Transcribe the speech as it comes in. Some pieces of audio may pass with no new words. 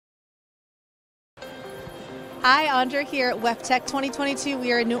Hi, Andra here at WEFTEC 2022.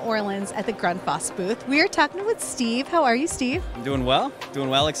 We are in New Orleans at the Grundfos booth. We are talking with Steve. How are you, Steve? I'm doing well. Doing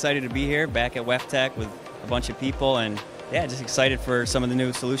well. Excited to be here back at WEFTEC with a bunch of people, and yeah, just excited for some of the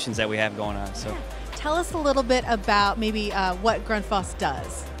new solutions that we have going on. So, tell us a little bit about maybe what Grundfos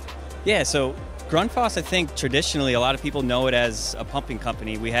does. Yeah, so Grundfos, I think traditionally a lot of people know it as a pumping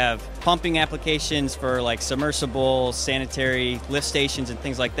company. We have pumping applications for like submersible, sanitary lift stations and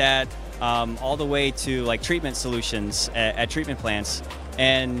things like that. All the way to like treatment solutions at treatment plants.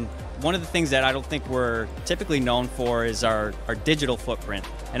 And one of the things that I don't think we're typically known for is our digital footprint.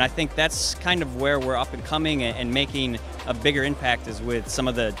 And I think that's kind of where we're up and coming and making a bigger impact is with some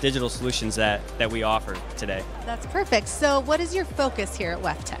of the digital solutions that we offer today. That's perfect. So what is your focus here at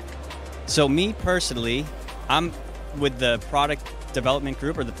WEFTEC? So me personally, I'm with the product development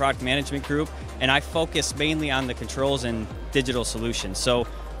group or the product management group, and I focus mainly on the controls and digital solutions. So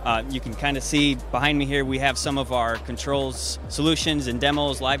you can kind of see behind me here, we have some of our controls solutions and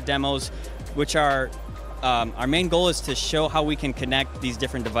demos, live demos, which are, our main goal is to show how we can connect these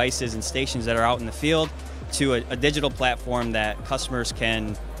different devices and stations that are out in the field to a digital platform that customers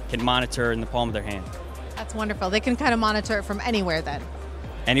can monitor in the palm of their hand. That's wonderful. They can kind of monitor it from anywhere then.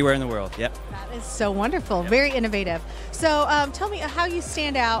 Anywhere in the world, yep. That is so wonderful, yep. Very innovative. So tell me how you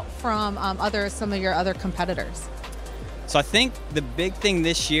stand out from some of your other competitors. So I think the big thing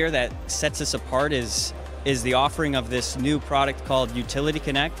this year that sets us apart is the offering of this new product called Utility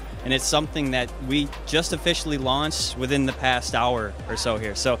Connect, and it's something that we just officially launched within the past hour or so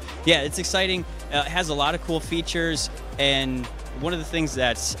here. So yeah, it's exciting. It has a lot of cool features, and one of the things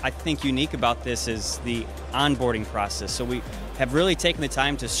that's I think unique about this is the onboarding process. So we have really taken the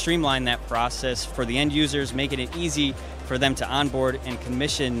time to streamline that process for the end users, making it easy for them to onboard and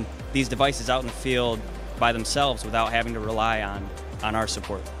commission these devices out in the field by themselves without having to rely on our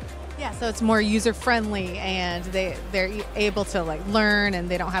support. Yeah, so it's more user-friendly, and they're able to like learn, and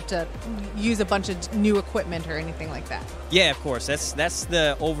they don't have to use a bunch of new equipment or anything like that. Yeah, of course. That's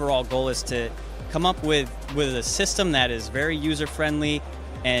the overall goal, is to come up with a system that is very user-friendly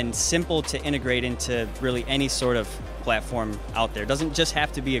and simple to integrate into really any sort of platform out there. It doesn't just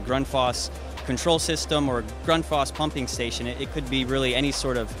have to be a Grundfos control system or a Grundfos pumping station. It could be really any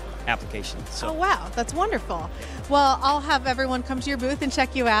sort of application. So. Oh wow, that's wonderful. Well, I'll have everyone come to your booth and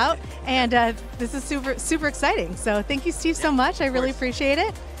check you out, and this is super exciting. So thank you, Steve, so much. I really appreciate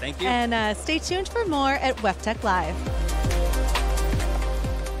it. Thank you. And stay tuned for more at WEFTEC Live.